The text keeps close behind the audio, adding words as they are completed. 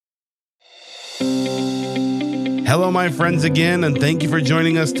Hello, my friends, again, and thank you for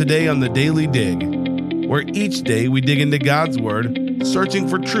joining us today on the Daily Dig, where each day we dig into God's Word, searching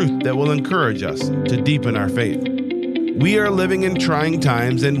for truth that will encourage us to deepen our faith. We are living in trying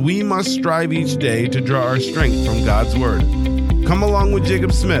times, and we must strive each day to draw our strength from God's Word. Come along with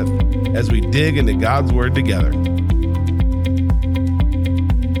Jacob Smith as we dig into God's Word together.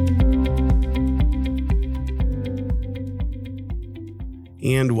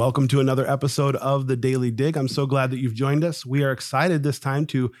 And welcome to another episode of the Daily Dig. I'm so glad that you've joined us. We are excited this time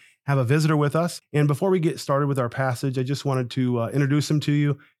to have a visitor with us. And before we get started with our passage, I just wanted to introduce him to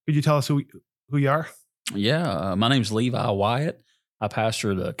you. Could you tell us who you are? Yeah, my name's Levi Wyatt. I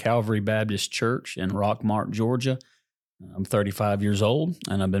pastor the Calvary Baptist Church in Rockmart, Georgia. I'm 35 years old,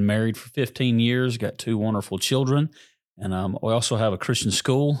 and I've been married for 15 years, got two wonderful children. And we also have a Christian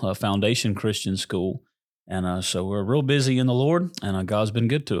school, a Foundation Christian School. And so we're real busy in the Lord, and God's been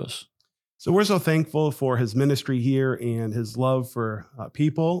good to us. So we're so thankful for his ministry here and his love for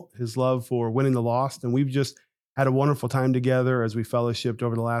people, his love for winning the lost. And we've just had a wonderful time together as we fellowshipped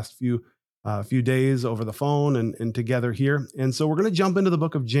over the last few days over the phone and together here. And so we're going to jump into the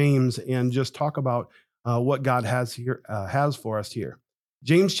book of James and just talk about what God has for us here.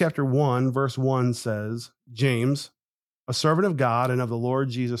 James chapter 1, verse 1 says, James, a servant of God and of the Lord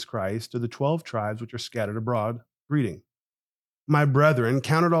Jesus Christ, to the 12 tribes which are scattered abroad, greeting. My brethren,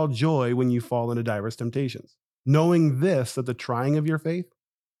 count it all joy when you fall into diverse temptations, knowing this, that the trying of your faith,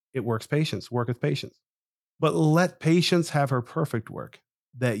 it worketh patience. But let patience have her perfect work,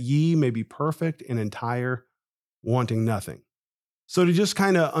 that ye may be perfect and entire, wanting nothing. So to just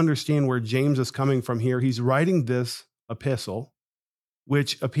kind of understand where James is coming from here, he's writing this epistle,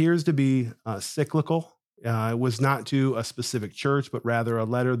 which appears to be cyclical. It was not to a specific church, but rather a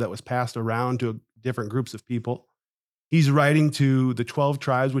letter that was passed around to different groups of people. He's writing to the 12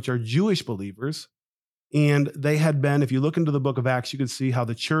 tribes, which are Jewish believers. And they had been, if you look into the book of Acts, you could see how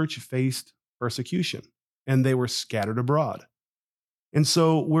the church faced persecution and they were scattered abroad. And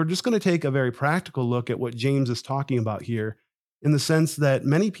so we're just going to take a very practical look at what James is talking about here, in the sense that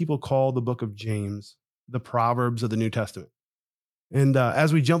many people call the book of James the Proverbs of the New Testament. And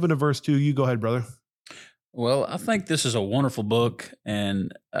as we jump into verse 2, you go ahead, brother. Well, I think this is a wonderful book,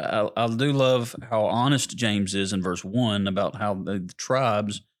 and I do love how honest James is in verse 1 about how the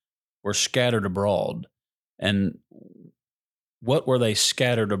tribes were scattered abroad. And what were they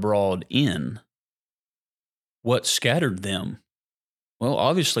scattered abroad in? What scattered them? Well,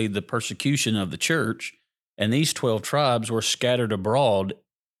 obviously the persecution of the church, and these 12 tribes were scattered abroad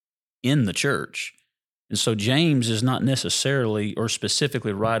in the church. And so James is not necessarily or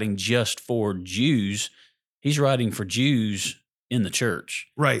specifically writing just for Jews. He's writing for Jews in the church.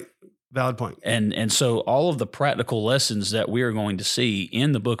 Right. Valid point. And so all of the practical lessons that we are going to see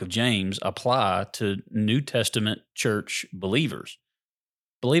in the book of James apply to New Testament church believers.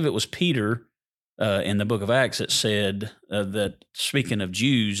 I believe it was Peter in the book of Acts that said that, speaking of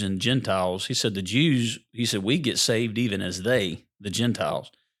Jews and Gentiles, he said we get saved even as they, the Gentiles.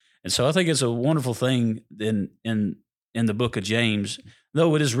 And so I think it's a wonderful thing in the book of James,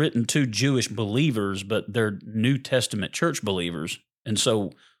 though it is written to Jewish believers, but they're New Testament church believers. And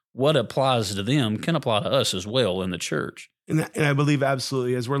so what applies to them can apply to us as well in the church. And I believe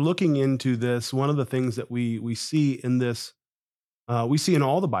absolutely, as we're looking into this, one of the things that we see in this, we see in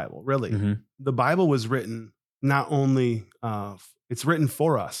all the Bible, really. Mm-hmm. The Bible was written not only, it's written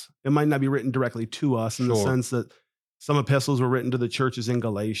for us. It might not be written directly to us in the sense that some epistles were written to the churches in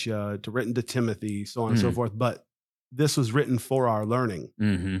Galatia, written to Timothy, so on and so forth, but this was written for our learning.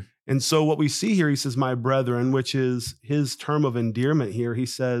 Mm-hmm. And so what we see here, he says, my brethren, which is his term of endearment here. He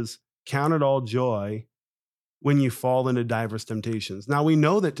says, count it all joy when you fall into diverse temptations. Now we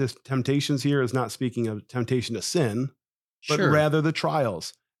know that this temptations here is not speaking of temptation to sin, but rather the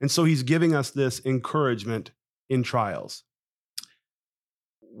trials. And so he's giving us this encouragement in trials.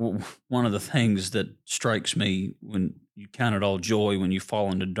 One of the things that strikes me when you count it all joy when you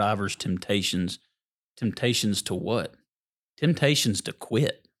fall into diverse temptations to what? Temptations to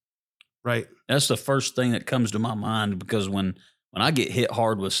quit. Right. That's the first thing that comes to my mind, because when I get hit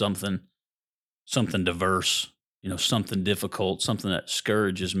hard with something diverse, something difficult, something that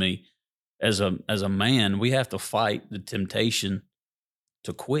discourages me, as a man, we have to fight the temptation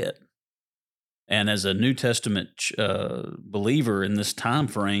to quit. And as a New Testament believer in this time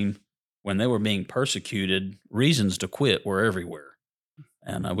frame, when they were being persecuted, reasons to quit were everywhere.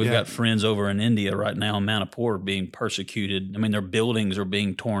 And we've got friends over in India right now in Manipur being persecuted. I mean, their buildings are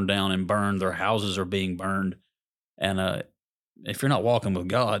being torn down and burned. Their houses are being burned. And if you're not walking with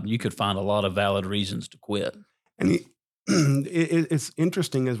God, you could find a lot of valid reasons to quit. And it's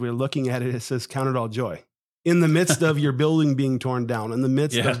interesting as we're looking at it, it says, count it all joy. In the midst of your building being torn down, in the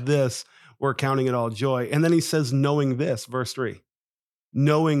midst of this, we're counting it all joy. And then he says, knowing this, verse 3,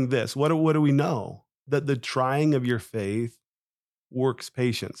 knowing this. What do we know? That the trying of your faith works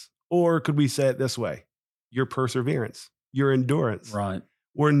patience. Or could we say it this way? Your perseverance, your endurance. Right.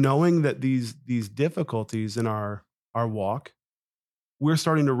 We're knowing that these difficulties in our walk, we're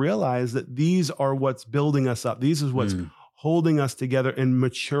starting to realize that these are what's building us up. These is what's holding us together and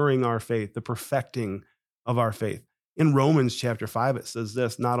maturing our faith, the perfecting of our faith. In Romans chapter 5, it says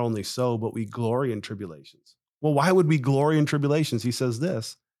this, not only so, but we glory in tribulations. Well, why would we glory in tribulations? He says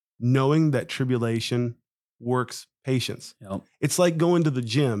this, knowing that tribulation works patience. Yep. It's like going to the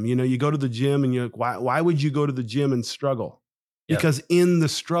gym. You know, you go to the gym and you're like, why would you go to the gym and struggle? Yep. Because in the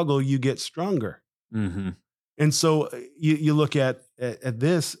struggle, you get stronger. Mm-hmm. And so you look at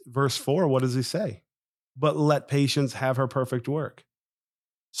this, verse 4, what does he say? But let patience have her perfect work.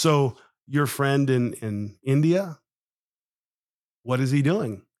 So your friend in India, what is he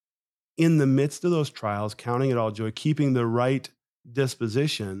doing? In the midst of those trials, counting it all joy, keeping the right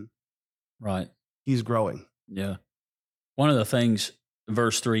disposition, right? He's growing. Yeah. One of the things,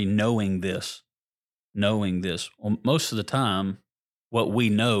 verse 3, knowing this. Well, most of the time, what we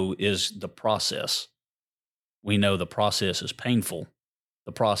know is the process. We know the process is painful.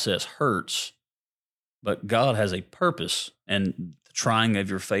 The process hurts. But God has a purpose, and the trying of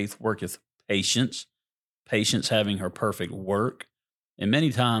your faith worketh patience, patience having her perfect work. And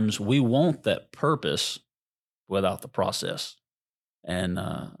many times we want that purpose without the process. And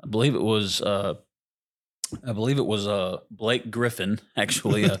I believe it was Blake Griffin,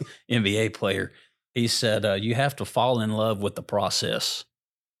 actually a NBA player. He said, you have to fall in love with the process.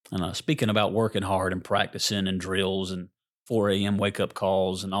 And speaking about working hard and practicing and drills and 4 a.m. wake-up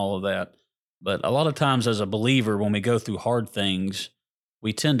calls and all of that. But a lot of times as a believer, when we go through hard things,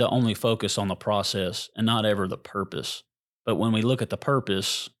 we tend to only focus on the process and not ever the purpose. But when we look at the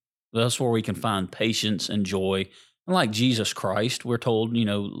purpose, that's where we can find patience and joy. And like Jesus Christ, we're told,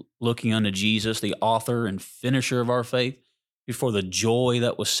 looking unto Jesus, the author and finisher of our faith, before the joy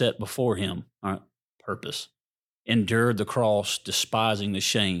that was set before him, all right, purpose, endured the cross, despising the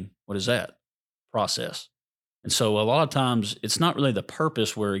shame. What is that? Process. And so a lot of times it's not really the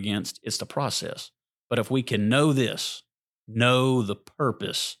purpose we're against, it's the process. But if we can know this, know the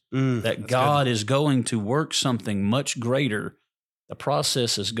purpose, that God is going to work something much greater, the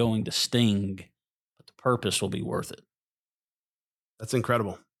process is going to sting, but the purpose will be worth it. That's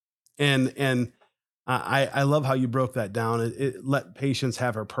incredible. And I love how you broke that down. It let patience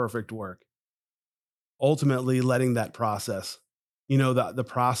have her perfect work. Ultimately letting that process, the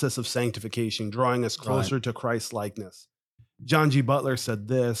process of sanctification, drawing us closer to Christ's likeness. John G. Butler said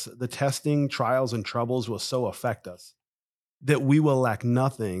this, the testing, trials, and troubles will so affect us that we will lack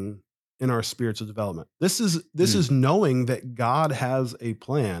nothing in our spiritual development. This is knowing that God has a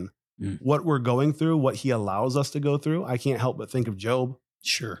plan. What we're going through, what he allows us to go through. I can't help but think of Job.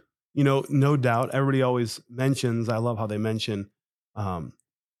 Sure. No doubt. Everybody always mentions, I love how they mention,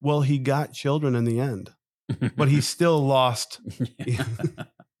 well, he got children in the end, but he still lost.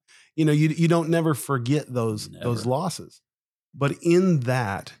 You don't never forget those losses, but in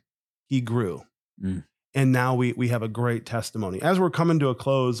that he grew. And now we have a great testimony. As we're coming to a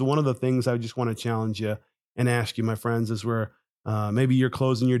close, one of the things I just want to challenge you and ask you, my friends, is where maybe you're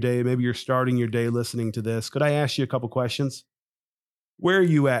closing your day, maybe you're starting your day listening to this. Could I ask you a couple questions? Where are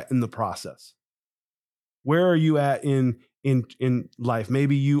you at in the process? Where are you at in life?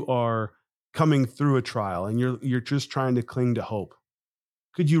 Maybe you are coming through a trial and you're just trying to cling to hope.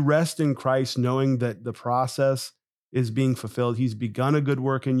 Could you rest in Christ knowing that the process is being fulfilled? He's begun a good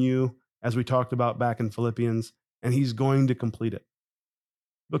work in you, as we talked about back in Philippians, and he's going to complete it.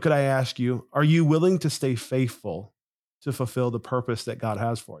 But could I ask you, are you willing to stay faithful to fulfill the purpose that God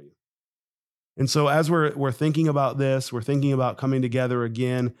has for you? And so as we're thinking about this, we're thinking about coming together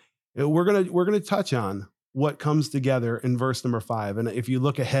again, we're going to touch on what comes together in verse number 5. And if you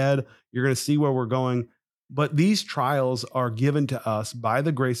look ahead, you're going to see where we're going. But these trials are given to us by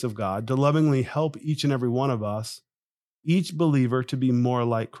the grace of God to lovingly help each and every one of us, each believer, to be more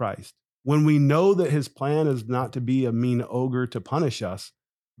like Christ. When we know that his plan is not to be a mean ogre to punish us,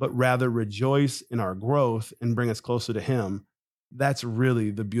 but rather rejoice in our growth and bring us closer to him, that's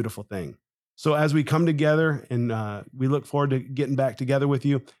really the beautiful thing. So as we come together and we look forward to getting back together with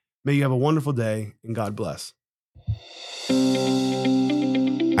you, may you have a wonderful day and God bless.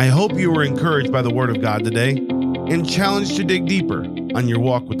 I hope you were encouraged by the word of God today and challenged to dig deeper on your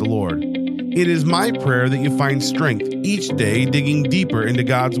walk with the Lord. It is my prayer that you find strength each day digging deeper into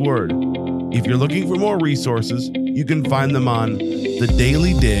God's word. If you're looking for more resources, you can find them on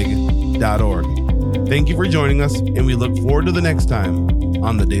thedailydig.org. Thank you for joining us, and we look forward to the next time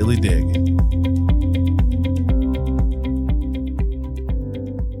on The Daily Dig.